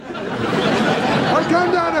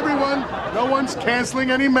Calm down, everyone. No one's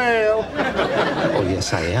canceling any mail. Oh,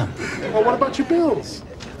 yes, I am. Well, what about your bills?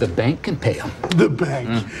 The bank can pay them. The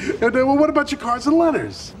bank. And, well, what about your cards and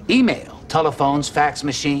letters? Email, telephones, fax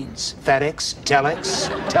machines, FedEx, telex,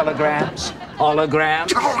 telegrams,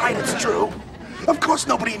 holograms. All right, it's true. Of course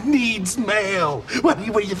nobody needs mail. What,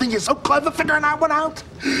 you think you're so clever figuring that one out?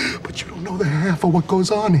 But you don't know the half of what goes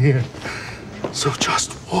on here. So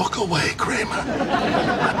just walk away, Kramer.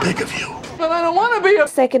 I beg of you. But I don't want to be a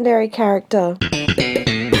secondary character.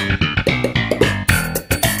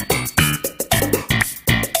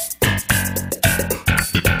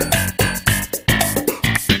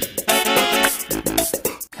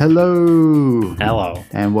 Hello. Hello.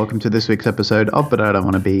 And welcome to this week's episode of But I Don't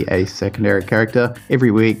Want to Be a Secondary Character. Every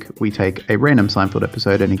week we take a random Seinfeld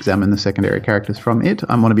episode and examine the secondary characters from it.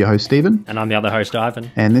 I'm one of your hosts, Stephen. And I'm the other host, Ivan.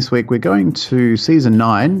 And this week we're going to Season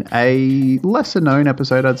 9, a lesser known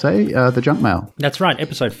episode, I'd say, the Junk Mail. That's right,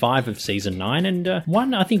 Episode 5 of Season 9. And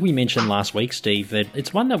one I think we mentioned last week, Steve, that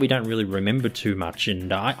it's one that we don't really remember too much.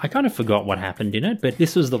 And I kind of forgot what happened in it. But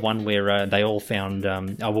this was the one where they all found,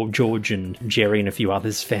 George and Jerry and a few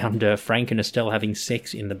others found Frank and Estelle having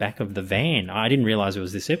sex in the back of the van. I didn't realize it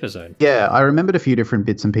was this episode. Yeah, I remembered a few different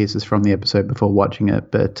bits and pieces from the episode before watching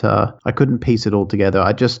it, but I couldn't piece it all together.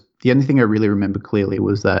 The only thing I really remember clearly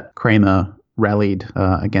was that Kramer railed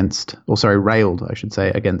against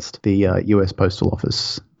the US Postal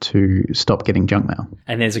Office to stop getting junk mail.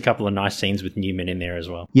 And there's a couple of nice scenes with Newman in there as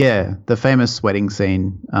well. Yeah, the famous sweating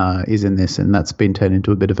scene is in this, and that's been turned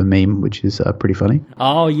into a bit of a meme, which is pretty funny.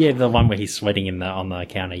 Oh, yeah, the one where he's sweating on the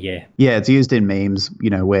counter, yeah. Yeah, it's used in memes,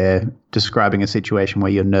 where describing a situation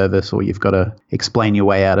where you're nervous or you've got to explain your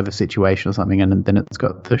way out of a situation or something, and then it's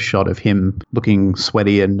got the shot of him looking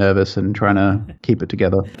sweaty and nervous and trying to keep it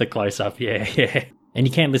together. The close-up, yeah. And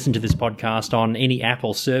you can listen to this podcast on any app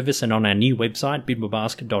or service and on our new website,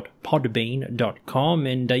 bidwabask.podbean.com.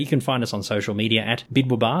 And you can find us on social media at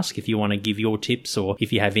bidwabask if you want to give your tips or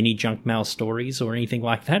if you have any junk mail stories or anything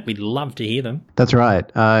like that. We'd love to hear them. That's right.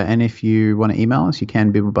 And if you want to email us, you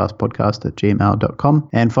can bidwabaskpodcast@gmail.com.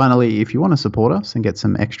 And finally, if you want to support us and get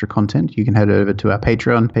some extra content, you can head over to our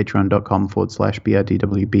Patreon,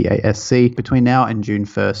 patreon.com/BIDWBASC. Between now and June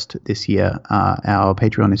 1st this year, our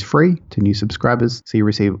Patreon is free to new subscribers. So you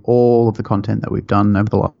receive all of the content that we've done over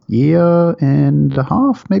the last year and a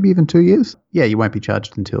half, maybe even 2 years. Yeah, you won't be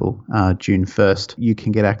charged until June 1st. You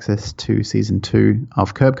can get access to Season 2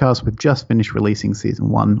 of Curbcast. We've just finished releasing Season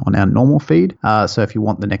 1 on our normal feed. So if you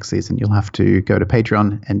want the next season, you'll have to go to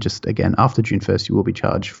Patreon. And just, again, after June 1st, you will be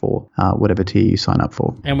charged for whatever tier you sign up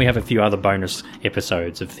for. And we have a few other bonus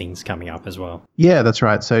episodes of things coming up as well. Yeah, that's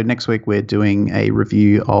right. So next week, we're doing a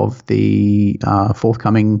review of the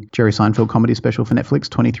forthcoming Jerry Seinfeld comedy special for Netflix,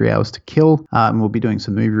 23 Hours to Kill. And we'll be doing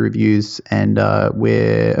some movie reviews. And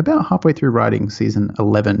we're about halfway through writing season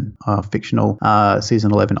 11, fictional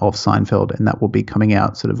season 11 of Seinfeld, and that will be coming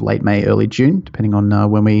out sort of late May, early June, depending on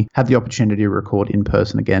when we have the opportunity to record in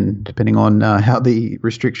person again, depending on how the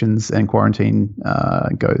restrictions and quarantine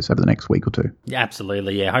goes over the next week or two. Yeah,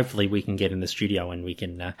 absolutely, yeah. Hopefully we can get in the studio and we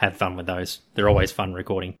can have fun with those. They're always fun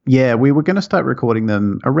recording. Yeah, we were going to start recording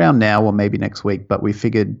them around now or maybe next week, but we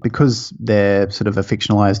figured because they're sort of a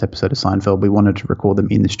fictionalized episode of Seinfeld, we wanted to record them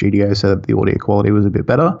in the studio so that the audio quality was a bit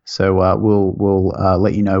better. So we'll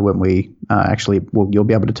let you know when we you'll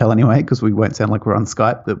be able to tell anyway because we won't sound like we're on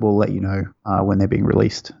Skype, but we'll let you know when they're being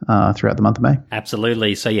released throughout the month of May.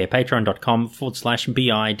 Absolutely. So yeah,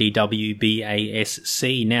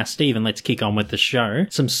 patreon.com/BIDWBASC. Now, Stephen, let's kick on with the show.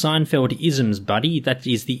 Some Seinfeld-isms, buddy. That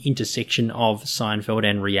is the intersection of Seinfeld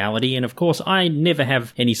and reality. And of course, I never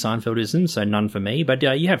have any Seinfeld-isms, so none for me, but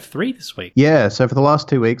you have 3 this week. Yeah, so for the last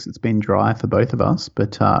 2 weeks, it's been dry for both of us,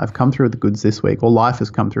 but I've come through with the goods this week, or life has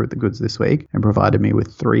come through with the goods this week and provided me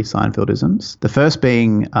with 3 Seinfeldisms. The first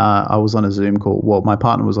being I was on a Zoom call. Well, my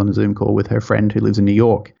partner was on a Zoom call with her friend who lives in New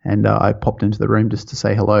York, and I popped into the room just to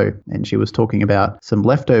say hello, and she was talking about some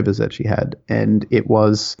leftovers that she had, and it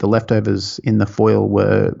was the leftovers in the foil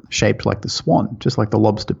were shaped like the swan, just like the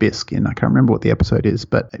lobster bisque, and I can't remember what the episode is,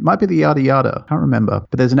 but it might be the Yada Yada. I can't remember.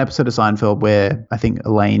 But there's an episode of Seinfeld where I think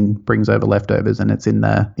Elaine brings over leftovers and it's in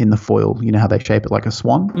the foil. You know how they shape it like a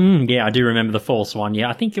swan? Yeah, I do remember the false one. Yeah,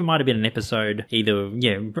 I think it might have been an episode either,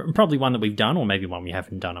 probably one that we've done, or maybe one we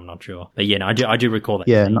haven't done. I'm not sure. But yeah, no, I do recall that.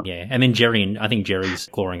 Yeah, scene, yeah. And then I think Jerry's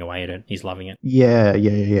clawing away at it. He's loving it. Yeah.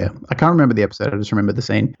 I can't remember the episode. I just remember the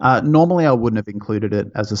scene. Normally, I wouldn't have included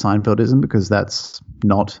it as a Seinfeldism because that's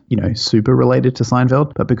not, super related to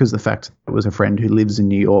Seinfeld. But because the fact it was a friend who lives in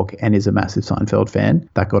New York and is a massive Seinfeld fan,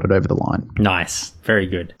 that got it over the line. Nice. Very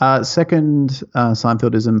good. Second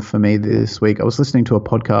Seinfeldism for me this week, I was listening to a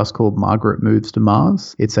podcast called Margaret Moves to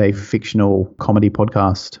Mars. It's a fictional comedy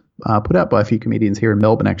podcast put out by a few comedians here in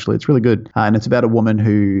Melbourne, actually. It's really good. And it's about a woman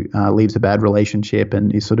who leaves a bad relationship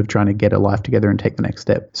and is sort of trying to get her life together and take the next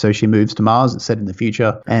step. So she moves to Mars. It's set in the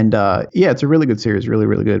future. And it's a really good series, really,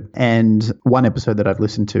 really good. And one episode that I've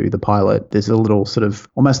listened to, the pilot, there's a little sort of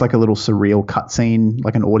almost like a little surreal cutscene,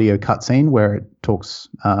 like an audio cutscene where it talks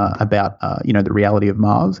about, the reality of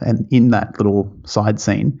Mars. And in that little side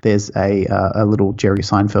scene, there's a little Jerry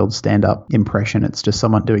Seinfeld stand-up impression. It's just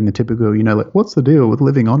someone doing the typical, what's the deal with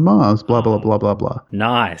living on Mars? Blah, blah, blah, blah, blah.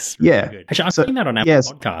 Nice. Yeah. Good. Actually, I've seen that on Apple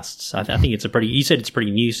Podcasts. I think it's you said it's a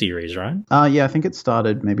pretty new series, right? Yeah, I think it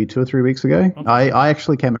started maybe 2 or 3 weeks ago. Okay. I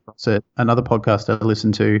actually came across it. Another podcast I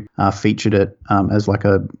listened to featured it as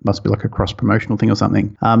must be like a cross-promotional thing or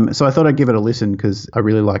something. So I thought I'd give it a listen because I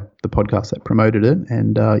really liked the podcast that promoted it.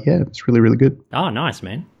 And it's really, really good. Oh, nice,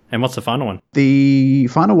 man. And what's the final one? The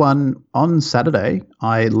final one, on Saturday,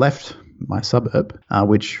 I left my suburb,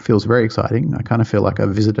 which feels very exciting. I kind of feel like I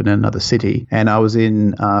visited another city. And I was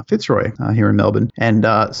in Fitzroy here in Melbourne. And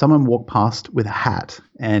someone walked past with a hat.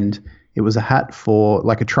 And it was a hat for,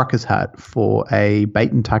 like a trucker's hat for a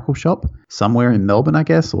bait and tackle shop somewhere in Melbourne, I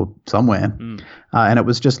guess, or somewhere. And it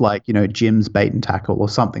was just like, Jim's Bait and Tackle or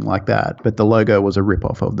something like that. But the logo was a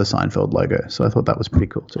rip-off of the Seinfeld logo. So I thought that was pretty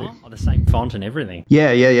cool too. Oh, the same font and everything.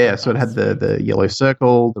 Yeah. So it had the yellow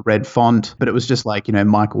circle, the red font, but it was just like,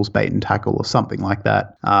 Michael's Bait and Tackle or something like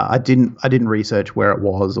that. I didn't research where it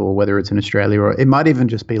was or whether it's in Australia, or it might even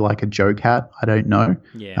just be like a joke hat. I don't know.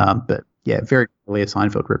 Yeah. But yeah, very clearly a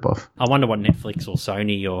Seinfeld ripoff. I wonder what Netflix or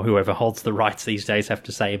Sony or whoever holds the rights these days have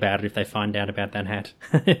to say about it if they find out about that hat.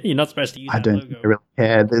 You're not supposed to use that I don't logo. think I really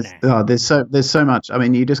care. There's so much. I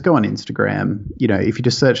mean, you just go on Instagram, if you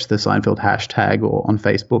just search the Seinfeld hashtag or on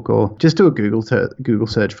Facebook or just do a Google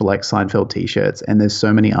search for like Seinfeld t-shirts, and there's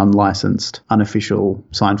so many unlicensed, unofficial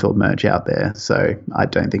Seinfeld merch out there. So I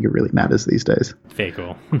don't think it really matters these days. Very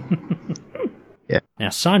cool. Yeah. Now,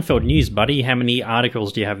 Seinfeld news, buddy. How many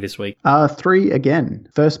articles do you have this week? 3 again.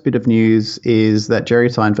 First bit of news is that Jerry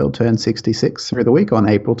Seinfeld turned 66 through the week on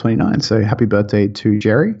April 29. So happy birthday to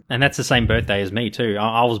Jerry. And that's the same birthday as me too.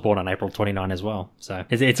 I was born on April 29 as well. So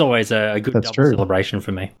it's always a good double celebration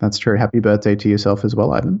for me. That's true. Happy birthday to yourself as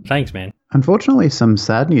well, Ivan. Thanks, man. Unfortunately, some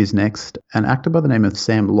sad news next. An actor by the name of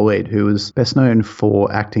Sam Lloyd, who was best known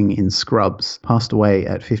for acting in Scrubs, passed away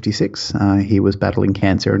at 56. He was battling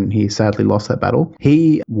cancer and he sadly lost that battle.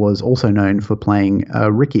 He was also known for playing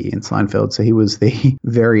Ricky in Seinfeld, so he was the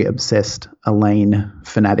very obsessed Elaine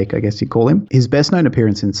fanatic, I guess you call him. His best known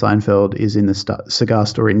appearance in Seinfeld is in the Cigar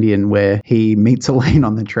Store Indian, where he meets Elaine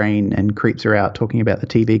on the train and creeps her out talking about the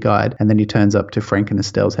TV guide, and then he turns up to Frank and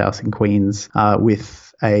Estelle's house in Queens with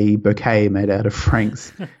a bouquet made out of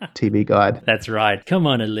Frank's TV guide. That's right. Come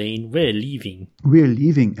on, Elaine. We're leaving. We're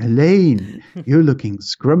leaving. Elaine, you're looking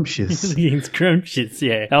scrumptious. Looking scrumptious,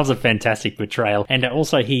 yeah. That was a fantastic portrayal. And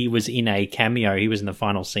also he was in a cameo. He was in the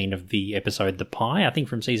final scene of the episode The Pie, I think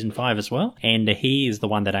from season 5 as well. And he is the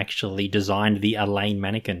one that actually designed the Elaine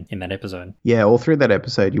mannequin in that episode. Yeah, all through that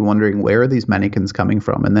episode, you're wondering where are these mannequins coming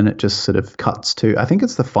from? And then it just sort of cuts to, I think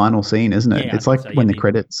it's the final scene, isn't it? Yeah, it's like when the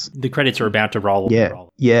credits... The credits are about to roll.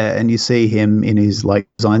 Yeah, and you see him in his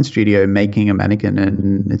design studio making a mannequin,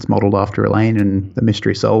 and it's modeled after Elaine, and the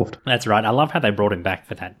mystery solved. That's right. I love how they brought him back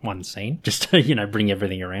for that one scene, just to, bring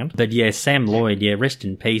everything around. But yeah, Sam Lloyd, rest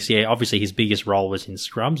in peace. Yeah, obviously his biggest role was in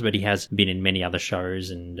Scrubs, but he has been in many other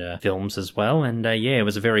shows and films as well. And it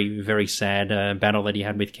was a very, very sad battle that he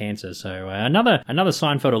had with cancer. So another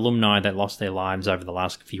Seinfeld alumni that lost their lives over the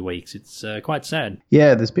last few weeks. It's quite sad.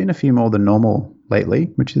 Yeah, there's been a few more than normal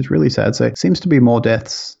lately, which is really sad. So it seems to be more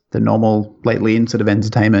deaths than normal lately in sort of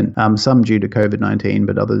entertainment, some due to COVID-19,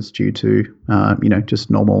 but others due to,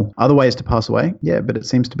 just normal other ways to pass away. Yeah, but it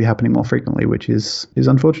seems to be happening more frequently, which is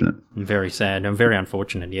unfortunate. Very sad and very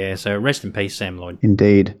unfortunate, yeah. So rest in peace, Sam Lloyd.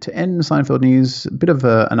 Indeed. To end Seinfeld news, a bit of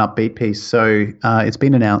an upbeat piece. So it's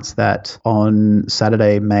been announced that on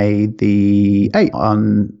Saturday, May the 8th,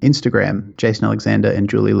 on Instagram, Jason Alexander and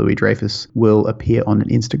Julia Louis-Dreyfus will appear on an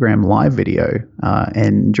Instagram live video.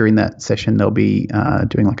 And during that session, they'll be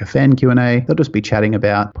doing like like a fan Q&A. They'll just be chatting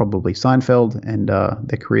about probably Seinfeld and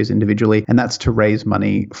their careers individually. And that's to raise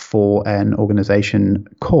money for an organization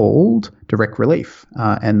called Direct Relief.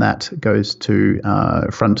 And that goes to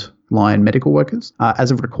frontline medical workers.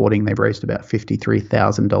 As of recording, they've raised about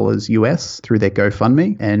 $53,000 US through their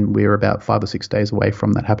GoFundMe, and we're about 5 or 6 days away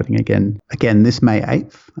from that happening again this May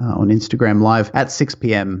 8th on Instagram Live at 6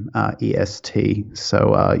 p.m. EST.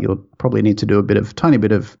 So you'll probably need to do tiny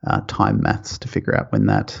bit of time maths to figure out when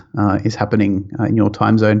that is happening in your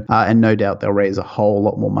time zone. And no doubt they'll raise a whole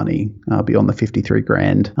lot more money beyond the 53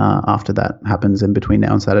 grand after that happens, and between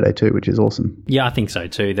now and Saturday too, which is awesome. Yeah, I think so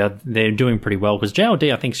too. They're doing pretty well, because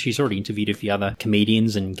JLD, I think she's already interviewed a few other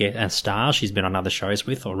comedians and get a star she's been on other shows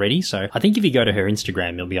with already. So I think if you go to her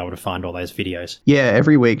Instagram, you'll be able to find all those videos. Yeah,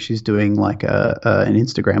 every week she's doing like an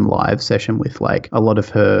Instagram live session with like a lot of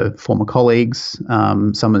her former colleagues,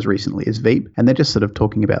 some as recently as Veep, and they're just sort of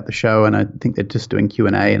talking about the show, and I think they're just doing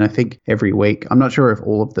Q&A. And I think every week, I'm not sure if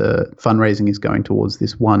all of the fundraising is going towards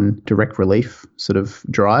this one Direct Relief sort of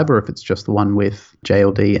drive, or if it's just the one with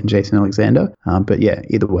JLD and Jason Alexander. But yeah,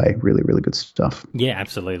 either way, really, really good stuff. Yeah,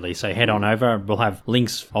 absolutely. So head on over. We'll have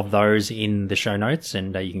links of those in the show notes,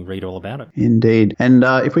 and you can read all about it. Indeed. And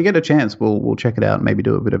if we get a chance, we'll check it out and maybe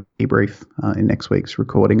do a bit of a debrief in next week's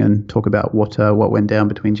recording and talk about what went down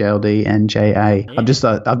between JLD and JA. Yeah.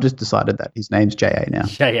 I've just decided that his name's JA now.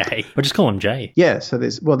 JA. We'll just call him J. Yeah. So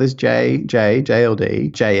there's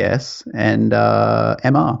JLD, JS, and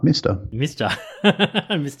MR,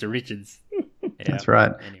 Mr. Richards. Yeah. That's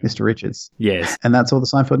right, anyway. Mr. Richards. Yes. And that's all the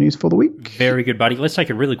Seinfeld news for the week. Very good, buddy. Let's take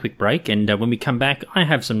a really quick break, and when we come back, I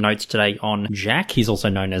have some notes today on Jack. He's also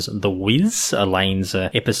known as The Wiz, Elaine's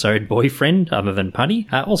episode boyfriend, other than Putty.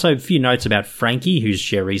 Also, a few notes about Frankie, who's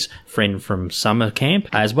Sherry's friend from summer camp,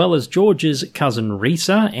 as well as George's cousin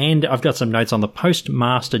Risa, and I've got some notes on the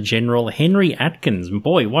Postmaster General Henry Atkins.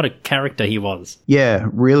 Boy, what a character he was. Yeah,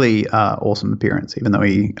 really awesome appearance, even though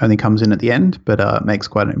he only comes in at the end, but makes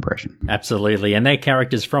quite an impression. Absolutely. And they're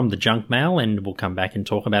characters from the junk mail, and we'll come back and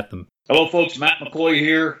talk about them. Hello, folks. Matt McCoy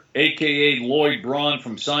here, a.k.a. Lloyd Braun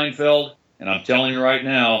from Seinfeld. And I'm telling you right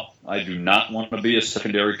now, I do not want to be a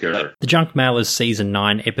secondary character. The Junk Mail is Season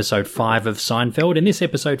 9, Episode 5 of Seinfeld, and this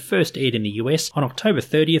episode first aired in the US on October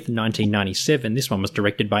 30th, 1997. This one was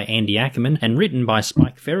directed by Andy Ackerman and written by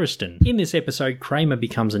Spike Feresten. In this episode, Kramer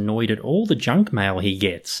becomes annoyed at all the junk mail he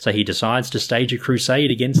gets, so he decides to stage a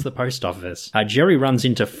crusade against the post office. Jerry runs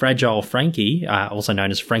into Fragile Frankie, also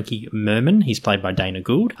known as Frankie Merman. He's played by Dana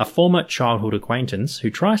Gould, a former childhood acquaintance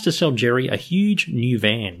who tries to sell Jerry a huge new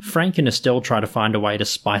van. Frank and Estelle try to find a way to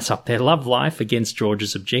spice up their love life against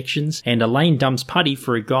George's objections, and Elaine dumps Putty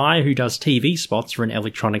for a guy who does TV spots for an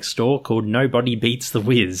electronics store called Nobody Beats the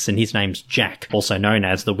Wiz, and his name's Jack, also known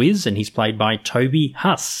as the Wiz, and he's played by Toby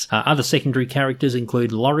Huss. Other secondary characters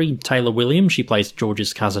include Laurie Taylor Williams, she plays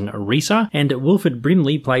George's cousin Risa, and Wilford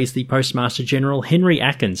Brimley plays the Postmaster General Henry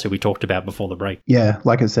Atkins, who we talked about before the break. Yeah,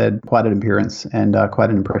 like I said, quite an appearance and quite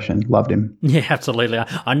an impression. Loved him. Yeah, absolutely.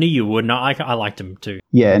 I knew you would, and I liked him too.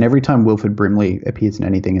 Yeah, and every time Wilford Brimley appears in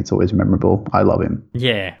anything, it's always memorable. I love him.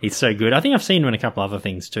 Yeah, he's so good. I think I've seen him in a couple other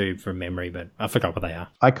things too from memory, but I forgot what they are.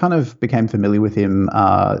 I kind of became familiar with him.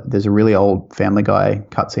 There's a really old Family Guy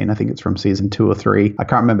cutscene. I think it's from season 2 or 3. I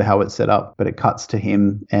can't remember how it's set up, but it cuts to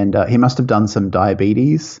him, and he must have done some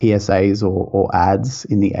diabetes PSAs or ads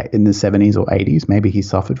in the 70s or 80s. Maybe he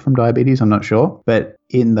suffered from diabetes. I'm not sure, but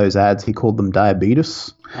in those ads, he called them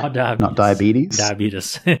diabetes. Oh, diabetes. Not diabetes.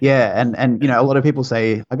 Diabetes. Yeah, and you know, a lot of people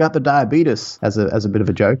say, I got the diabetes as a bit of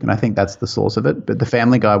a joke, and I think that's the source of it. But the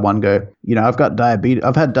Family Guy one go, you know, I've got diabetes.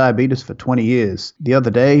 I've had diabetes for 20 years. The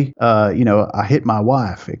other day, you know, I hit my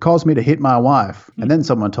wife. It caused me to hit my wife. And then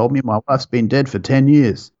someone told me my wife's been dead for 10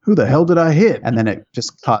 years. Who the hell did I hit? And then it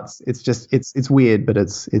just cuts. It's just, it's weird, but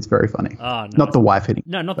it's very funny. Oh, no. Not the wife hitting.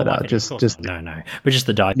 No, not the wife hitting. No. But just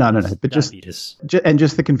the diabetes. No. But diabetes.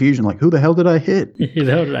 Just the confusion, like, who the hell did I hit? Who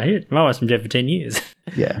the hell did I hit? My wife's been dead for 10 years.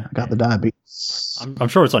 Yeah, I got the diabetes. I'm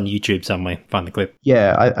sure it's on YouTube somewhere. Find the clip.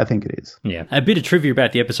 Yeah, I think it is. Yeah. A bit of trivia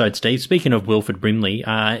about the episode, Steve. Speaking of Wilford Brimley,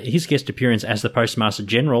 his guest appearance as the Postmaster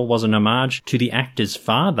General was an homage to the actor's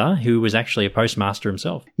father, who was actually a postmaster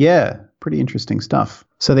himself. Yeah, pretty interesting stuff.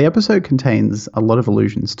 So the episode contains a lot of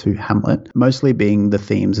allusions to Hamlet, mostly being the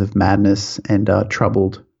themes of madness and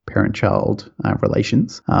troubled parent-child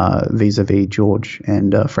relations vis-a-vis George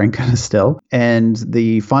and Frank and Estelle. And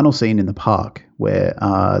the final scene in the park where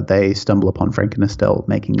they stumble upon Frank and Estelle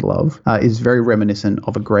making love, is very reminiscent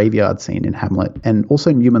of a graveyard scene in Hamlet, and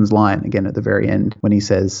also Newman's line again at the very end when he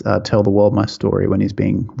says, "Tell the world my story," when he's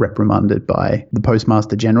being reprimanded by the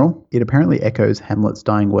Postmaster General. It apparently echoes Hamlet's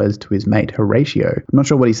dying words to his mate Horatio. I'm not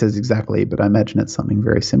sure what he says exactly, but I imagine it's something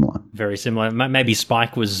very similar. Very similar. Maybe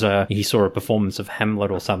Spike was, he saw a performance of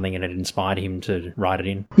Hamlet or something and it inspired him to write it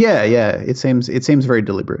in. Yeah. It seems very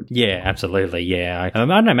deliberate. Yeah, absolutely. Yeah. I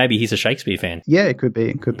don't know. Maybe he's a Shakespeare fan. Yeah, it could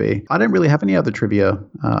be. I don't really have any other trivia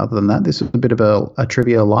other than that. This is a bit of a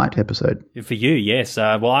trivia light episode. For you, yes.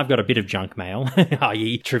 Well, I've got a bit of junk mail,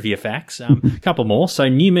 i.e. trivia facts. A couple more. So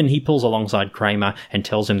Newman, he pulls alongside Kramer and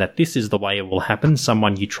tells him that this is the way it will happen.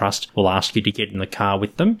 Someone you trust will ask you to get in the car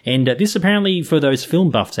with them. And this apparently, for those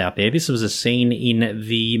film buffs out there, this was a scene in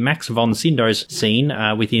the Max von Sydow's scene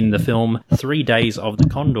within the film 3 Days of the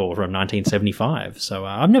Condor from 1975. So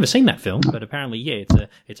I've never seen that film, but apparently, yeah,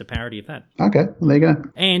 it's a parody of that. Okay, well, there you go.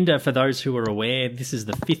 And for those who are aware, this is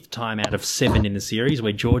the 5th time out of 7 in the series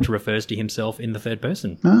where George refers to himself in the third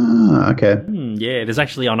person. Ah, okay. Yeah, there's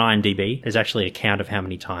actually on IMDb, there's actually a count of how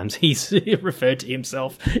many times he's referred to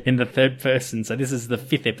himself in the third person. So this is the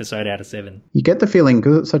 5th episode out of 7. You get the feeling,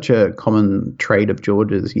 because it's such a common trait of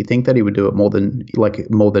George's, you think that he would do it more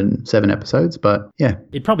than 7 episodes, but yeah.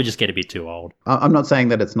 It'd probably just get a bit too old. I'm not saying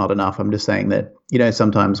that it's not enough. I'm just saying that,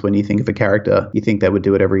 sometimes when you think of a character, you think they would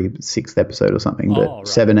do it every 6th episode or something, but right.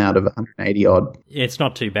 7 out of 180 odd. It's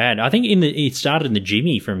not too bad. I think it started in the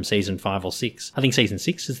Jimmy from season 5 or 6. I think season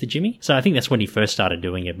 6 is the Jimmy. So I think that's when he first started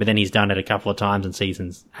doing it, but then he's done it a couple of times in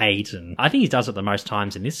seasons 8, and I think he does it the most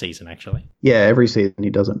times in this season, actually. Yeah, every season he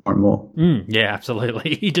does it more and more. Yeah,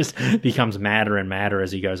 absolutely. He just becomes madder and madder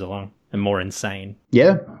as he goes along, and more insane.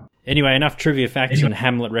 Yeah. Anyway, enough trivia facts and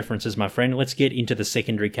Hamlet references, my friend. Let's get into the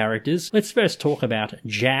secondary characters. Let's first talk about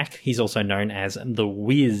Jack. He's also known as the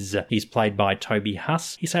Wiz. He's played by Toby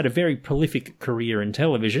Huss. He's had a very prolific career in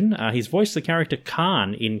television. He's voiced the character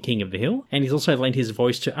Khan in King of the Hill, and he's also lent his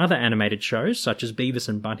voice to other animated shows such as Beavis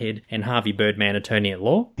and Butthead and Harvey Birdman, Attorney at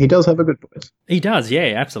Law. He does have a good voice. He does,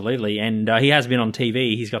 yeah, absolutely. And he has been on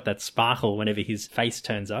TV. He's got that sparkle whenever his face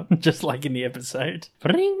turns up, just like in the episode.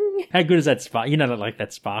 Ring! How good is that sparkle? Like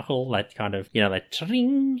that sparkle, that kind of, that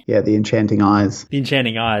tring. Yeah, the enchanting eyes. The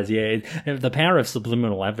enchanting eyes, yeah. The power of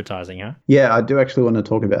subliminal advertising, huh? Yeah, I do actually want to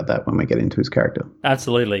talk about that when we get into his character.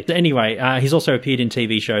 Absolutely. Anyway, he's also appeared in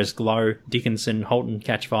TV shows Glow, Dickinson, Halt and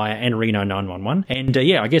Catch Fire, and Reno 911. And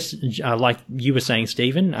I guess, like you were saying,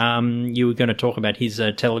 Stephen, you were going to talk about his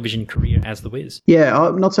television career as the Wiz.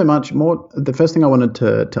 Yeah, not so much. More, the first thing I wanted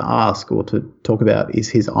to ask or to talk about is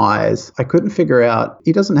his eyes. I couldn't figure out,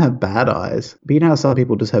 he doesn't have bad eyes, but you know how some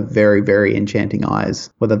people just have very, very enchanting eyes,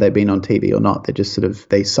 whether they've been on TV or not. They're just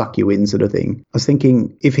they suck you in sort of thing. I was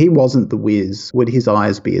thinking, if he wasn't the Wiz, would his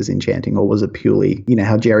eyes be as enchanting, or was it purely,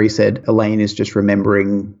 how Jerry said Elaine is just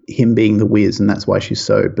remembering him being the Wiz and that's why she's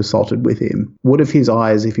so besotted with him? Would have his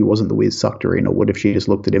eyes, if he wasn't the Wiz, sucked her in, or would have she just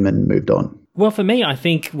looked at him and moved on? Well, for me, I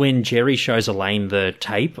think when Jerry shows Elaine the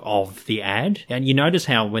tape of the ad, and you notice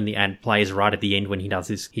how when the ad plays right at the end when he does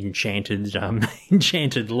this enchanted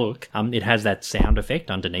look, it has that sound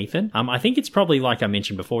effect underneath it. I think it's probably, like I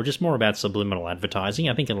mentioned before, just more about subliminal advertising.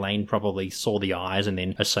 I think Elaine probably saw the eyes and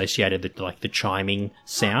then associated the chiming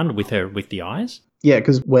sound with the eyes. Yeah,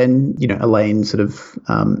 because when, Elaine sort of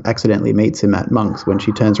accidentally meets him at Monk's, when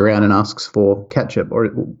she turns around and asks for ketchup, or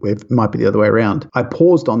it might be the other way around, I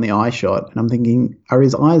paused on the eye shot and I'm thinking, are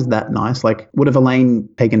his eyes that nice? Like, would have Elaine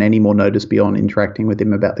taken any more notice beyond interacting with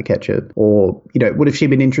him about the ketchup? Or, would have she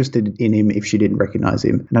been interested in him if she didn't recognize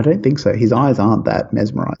him? And I don't think so. His eyes aren't that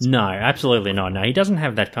mesmerized. No, absolutely not. No, he doesn't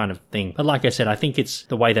have that kind of thing. But like I said, I think it's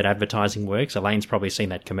the way that advertising works. Elaine's probably seen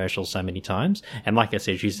that commercial so many times. And like I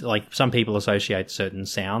said, she's like, some people associate certain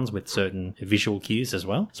sounds with certain visual cues as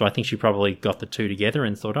well. So I think she probably got the two together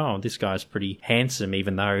and thought, oh, this guy's pretty handsome,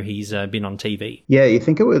 even though he's been on TV. Yeah, you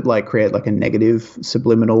think it would create a negative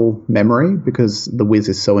subliminal memory because the Wiz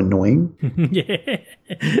is so annoying. Yeah,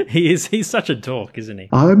 he's such a dork, isn't he?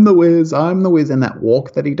 I'm the Wiz, and that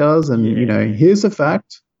walk that he does, and here's a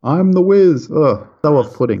fact. I'm the Wiz. Ugh, so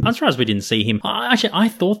off-putting. I'm surprised we didn't see him. Actually, I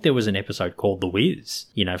thought there was an episode called The Wiz,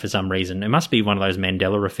 for some reason. It must be one of those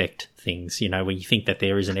Mandela effect things, where you think that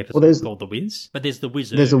there is an episode called The Wiz. But there's the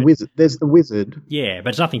Wizard. There's the Wizard. Yeah, but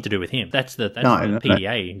it's nothing to do with him. That's the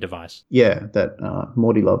PDA device. Yeah, that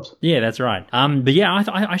Morty loves. Yeah, that's right. But yeah,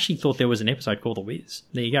 I actually thought there was an episode called The Wiz.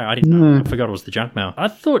 There you go. I didn't know. I forgot it was the junk mail. I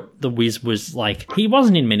thought The Wiz was he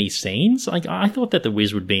wasn't in many scenes. I thought that The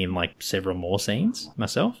Wiz would be in several more scenes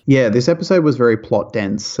myself. himself. Yeah, this episode was very plot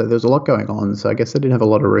dense, so there's a lot going on, so I guess I didn't have a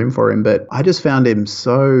lot of room for him, but I just found him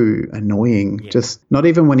so annoying. Yeah. Just not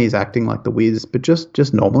even when he's acting like the Wiz, but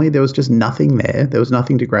just normally. There was just nothing there. There was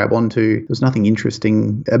nothing to grab onto. There was nothing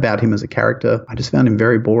interesting about him as a character. I just found him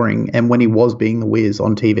very boring. And when he was being the Wiz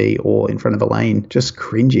on TV or in front of Elaine, just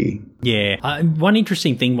cringy. Yeah. One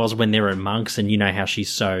interesting thing was when they're at Monk's, and you know how she's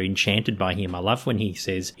so enchanted by him. I love when he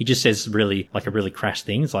just says really crass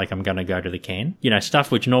things, like, I'm going to go to the can. You know,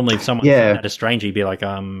 stuff which normally if someone said that to a stranger, you'd be like,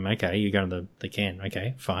 okay, you're going to the can.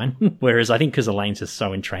 Okay, fine. Whereas I think because Elaine's just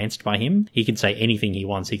so entranced by him, he can say anything he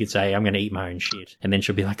wants. He could say, I'm going to eat my own shit. And then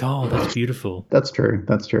she'll be like, oh, that's beautiful. That's true.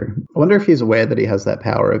 I wonder if he's aware that he has that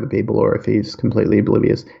power over people or if he's completely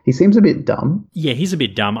oblivious. He seems a bit dumb. Yeah, he's a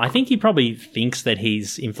bit dumb. I think he probably thinks that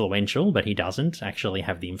he's influential, but he doesn't actually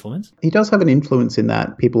have the influence. He does have an influence in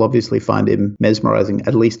that people obviously find him mesmerizing,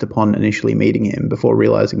 at least upon initially meeting him before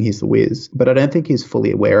realizing he's the Wiz. But I don't think he's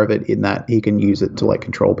fully aware of it in that he can use it to like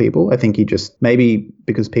control people. I think he just, maybe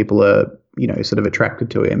because people are, you know, sort of attracted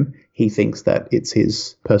to him, he thinks that it's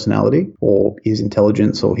his personality or his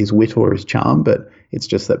intelligence or his wit or his charm, but it's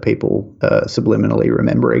just that people are subliminally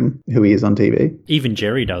remembering who he is on TV. Even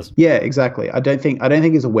Jerry does. Yeah, exactly. I don't think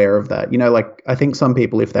he's aware of that. You know, like, I think some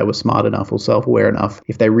people, if they were smart enough or self-aware enough,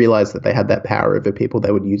 if they realized that they had that power over people,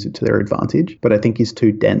 they would use it to their advantage. But I think he's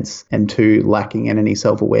too dense and too lacking in any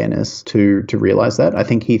self-awareness to realize that. I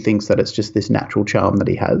think he thinks that it's just this natural charm that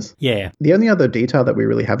he has. Yeah. The only other detail that we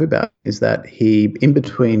really have about is that he, in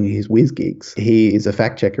between his Wiz gigs, he is a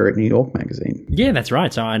fact checker at New York Magazine. Yeah, that's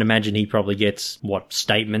right. So I'd imagine he probably gets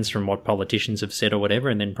statements from what politicians have said or whatever,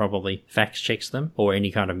 and then probably fact checks them or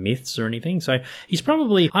any kind of myths or anything. So he's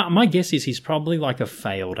probably, my guess is he's probably like a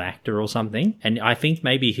failed actor or something. And I think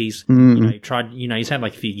maybe he's, he's had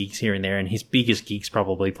like a few gigs here and there, and his biggest gig's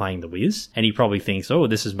probably playing the Wiz. And he probably thinks, oh,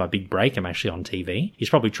 this is my big break. I'm actually on TV.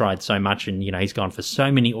 He's probably tried so much, and, you know, he's gone for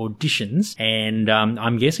so many auditions. And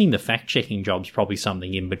I'm guessing the fact checking job's probably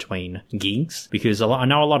something in between gigs, because I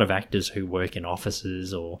know a lot of actors who work in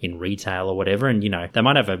offices or in retail or whatever, and, you know, they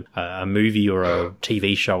might have a movie or a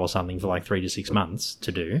TV show or something for like 3 to 6 months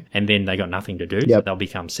to do, and then they got nothing to do. Yep. So they'll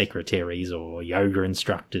become secretaries or yoga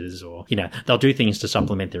instructors, or, you know, they'll do things to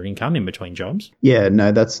supplement their income in between jobs. Yeah,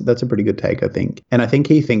 no, that's a pretty good take, I think. And I think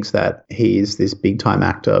he thinks that he's this big time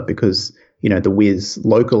actor because, you know, the Wiz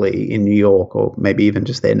locally in New York, or maybe even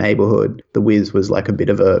just their neighborhood, the Wiz was like a bit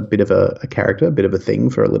of a character, a bit of a thing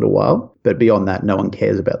for a little while. But beyond that, no one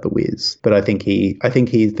cares about the Wiz. But I think he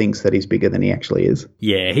thinks that he's bigger than he actually is.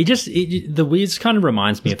 Yeah, the Wiz kind of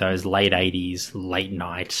reminds me of those late 80s, late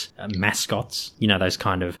night mascots. You know, those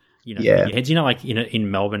kind of, you know, heads. You know, like, you know, in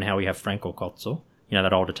Melbourne, how we have Franco Cozzo. You know,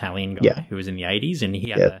 that old Italian guy who was in the 80s, and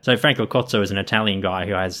he had so Franco Cozzo is an Italian guy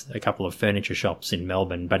who has a couple of furniture shops in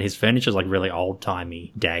Melbourne, but his furniture is like really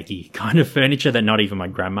old-timey, daggy kind of furniture that not even my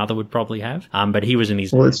grandmother would probably have. But he was in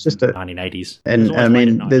his it's just 1980s. And I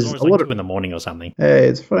mean, there's a lot of 2 in the morning or something. Hey,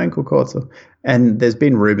 it's Franco Cozzo. And there's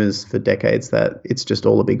been rumors for decades that it's just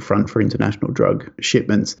all a big front for international drug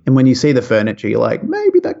shipments. And when you see the furniture, you're like,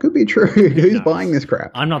 maybe that could be true. Who's buying this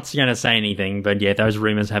crap? I'm not going to say anything, but yeah, those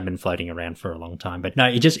rumors have been floating around for a long time. But no,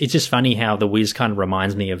 it's just funny how the Wiz kind of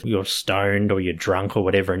reminds me of you're stoned or you're drunk or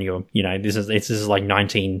whatever, and this is like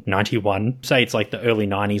 1991. Say it's like the early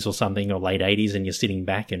 90s or something, or late 80s, and you're sitting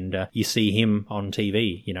back and you see him on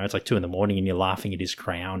TV. You know, it's like 2 in the morning and you're laughing at his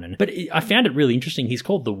crown. I found it really interesting. He's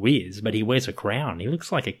called the Wiz, but he wears a crown. He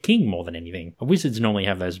looks like a king more than anything. Wizards normally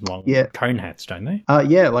have those long cone hats, don't they?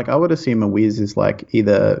 Yeah, like I would assume a Wiz is like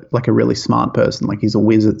either like a really smart person, like he's a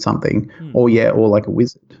whiz at something, or like a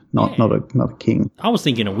wizard, not a king. I was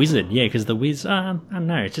thinking a wizard, yeah, because the Wiz, I don't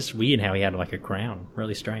know, it's just weird how he had like a crown.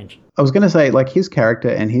 Really strange. I was going to say, like, his character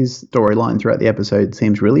and his storyline throughout the episode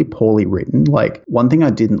seems really poorly written. Like, one thing I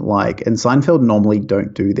didn't like, and Seinfeld normally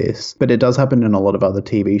don't do this, but it does happen in a lot of other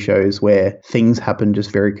TV shows where things happen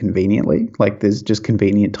just very conveniently. Like, there's just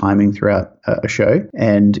convenient timing throughout a show.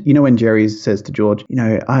 And, you know, when Jerry says to George, you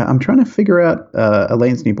know, I'm trying to figure out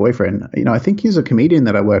Elaine's new boyfriend. You know, I think he's a comedian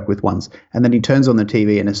that I worked with once. And then he turns on the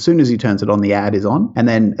TV, and as soon as he turns it on, the ad is on. And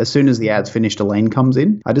then as soon as the ad's finished, Elaine comes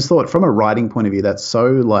in. I just thought, from a writing point of view, that's so,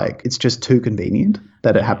 like, it's just too convenient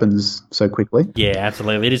that it happens so quickly. Yeah,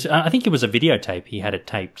 absolutely. It is. I think it was a videotape. He had it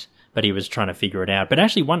taped, but he was trying to figure it out. But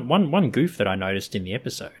actually, one goof that I noticed in the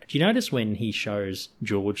episode. Do you notice when he shows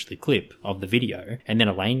George the clip of the video, and then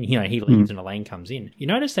Elaine, you know, he leaves and Elaine comes in? You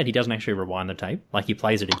notice that he doesn't actually rewind the tape? Like, he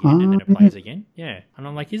plays it again and then it plays again? Yeah. And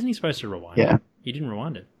I'm like, isn't he supposed to rewind it? He didn't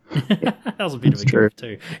rewind it. That was a bit That's of a true. goof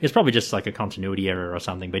too. It's probably just like a continuity error or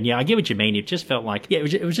something. But yeah, I get what you mean. It just felt like, yeah,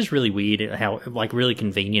 it was just really weird how, like, really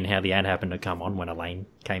convenient how the ad happened to come on when Elaine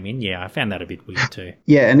came in. Yeah, I found that a bit weird too.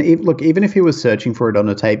 Yeah, and look, even if he was searching for it on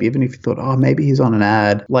a tape, even if you thought, oh, maybe he's on an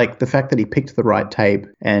ad, like the fact that he picked the right tape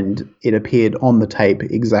and it appeared on the tape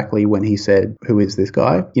exactly when he said, who is this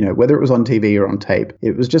guy? You know, whether it was on TV or on tape,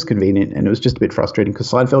 it was just convenient, and it was just a bit frustrating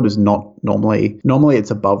because Seinfeld is not normally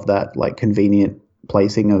it's above that, like, convenient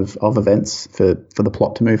placing of events for the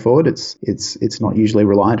plot to move forward. It's not usually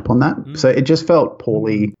reliant upon that. So it just felt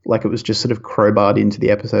poorly, like it was just sort of crowbarred into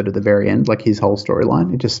the episode at the very end, like his whole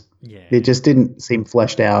storyline. It just didn't seem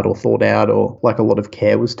fleshed out or thought out, or like a lot of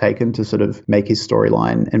care was taken to sort of make his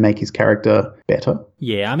storyline and make his character better.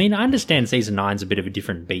 Yeah, I mean, I understand season 9's a bit of a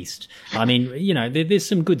different beast. I mean, you know, there's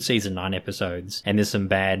some good season 9 episodes, and there's some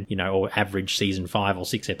bad, you know, or average season 5 or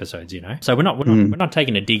 6 episodes, you know. So we're not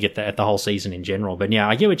taking a dig at the whole season in general. But yeah,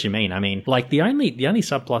 I get what you mean. I mean, like the only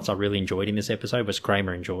subplots I really enjoyed in this episode was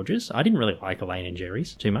Kramer and George's. I didn't really like Elaine and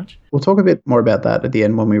Jerry's too much. We'll talk a bit more about that at the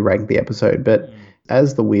end when we rank the episode, but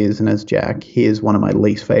as the Wiz and as Jack, he is one of my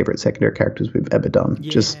least favourite secondary characters we've ever done.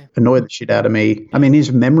 Yeah. Just annoyed the shit out of me. I mean,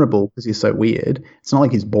 he's memorable because he's so weird. It's not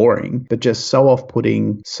like he's boring, but just so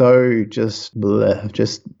off-putting, so just bleh,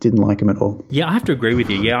 just didn't like him at all. Yeah, I have to agree with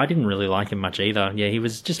you. Yeah, I didn't really like him much either. Yeah, he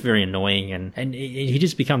was just very annoying, and he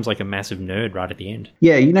just becomes like a massive nerd right at the end.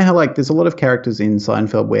 Yeah, you know how like there's a lot of characters in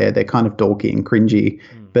Seinfeld where they're kind of dorky and cringy,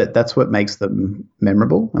 but that's what makes them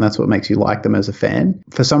memorable, and that's what makes you like them as a fan.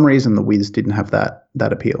 For some reason, the Wiz didn't have that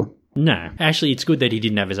appeal. No, actually, it's good that he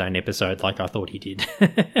didn't have his own episode like I thought he did.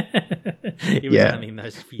 He was only in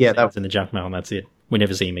those few scenes in the junk mail, and that's it. We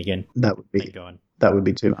never see him again. That would be Thank God. That would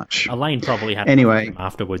be too much. Elaine probably had anyway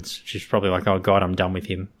afterwards. She's probably like, "Oh God, I'm done with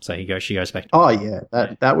him." So she goes back. Oh yeah,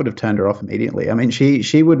 that would have turned her off immediately. I mean,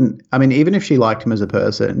 she wouldn't. I mean, even if she liked him as a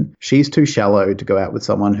person, she's too shallow to go out with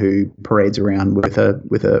someone who parades around with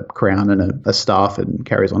a crown and a staff and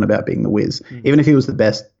carries on about being the Wiz. Even if he was the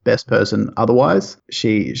best person otherwise,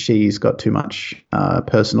 she's got too much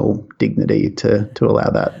personal dignity to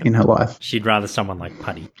allow that in her life. She'd rather someone like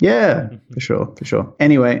Putty. Yeah, for sure.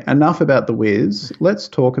 Anyway, enough about the Wiz. Let's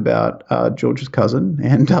talk about George's cousin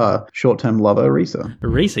and short-term lover, Risa.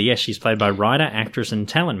 Risa, yes, she's played by writer, actress, and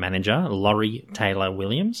talent manager Laurie Taylor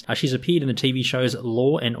Williams. She's appeared in the TV shows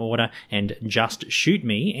Law and Order and Just Shoot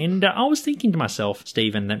Me. And I was thinking to myself,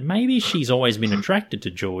 Stephen, that maybe she's always been attracted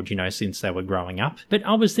to George, you know, since they were growing up. But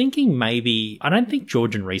I was thinking maybe, I don't think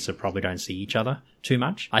George and Risa probably don't see each other too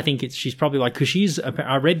much. I think she's probably like, because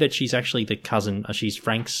I read that she's actually the cousin, she's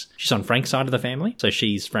on Frank's side of the family, so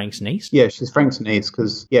she's Frank's niece. Yeah, she's Frank's niece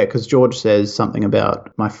because George says something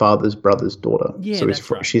about my father's brother's daughter. Yeah, so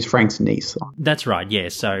right. She's Frank's niece. That's right, yeah,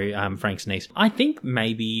 so Frank's niece. I think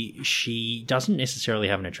maybe she doesn't necessarily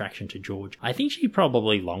have an attraction to George. I think she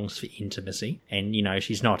probably longs for intimacy, and, you know,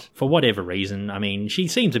 she's not, for whatever reason, I mean, she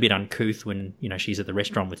seems a bit uncouth when, you know, she's at the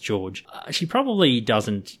restaurant with George. She probably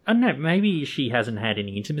doesn't, I don't know, maybe she hasn't had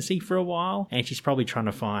any intimacy for a while, and she's probably trying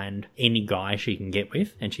to find any guy she can get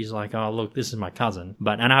with, and she's like, oh look, this is my cousin,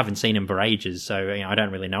 and I haven't seen him for ages, so, you know, I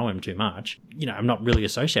don't really know him too much, you know, I'm not really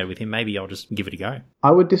associated with him, maybe I'll just give it a go.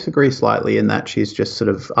 I would disagree slightly in that she's just sort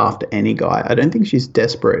of after any guy. I don't think she's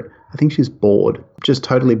desperate. I think she's bored, just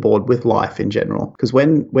totally bored with life in general. Because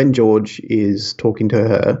when George is talking to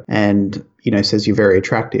her and, you know, says you're very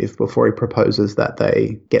attractive before he proposes that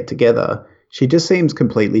they get together, she just seems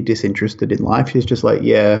completely disinterested in life. She's just like,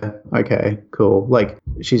 yeah, okay, cool. Like,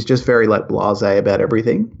 she's just very, like, blasé about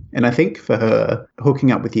everything. And I think for her,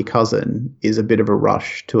 hooking up with your cousin is a bit of a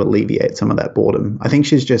rush to alleviate some of that boredom. I think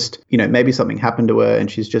she's just, you know, maybe something happened to her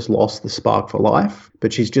and she's just lost the spark for life,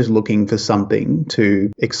 but she's just looking for something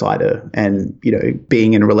to excite her. And, you know,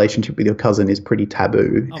 being in a relationship with your cousin is pretty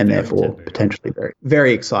taboo and therefore taboo. Potentially very,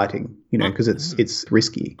 very exciting, you know, because it's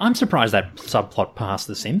risky. I'm surprised that subplot passed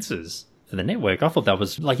the censors for the network. I thought that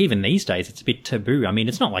was, like, even these days, it's a bit taboo. I mean,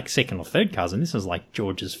 it's not like second or third cousin. This is like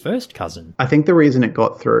George's first cousin. I think the reason it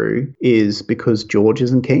got through is because George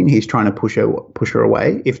isn't keen. He's trying to push her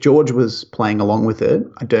away. If George was playing along with it,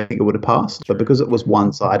 I don't think it would have passed. But because it was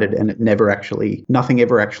one-sided and nothing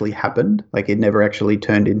ever actually happened, like it never actually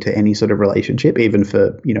turned into any sort of relationship, even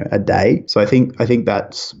for, you know, a day. So I think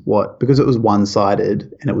that's what, because it was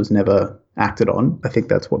one-sided and it was never acted on, I think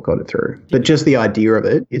that's what got it through. But just the idea of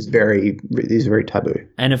it is very taboo.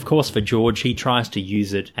 And of course for George, he tries to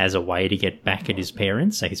use it as a way to get back at his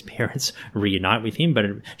parents, so his parents reunite with him, but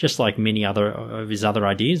just like many other of his other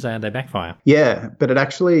ideas, they backfire. Yeah, but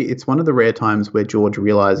it's one of the rare times where George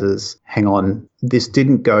realizes, hang on, this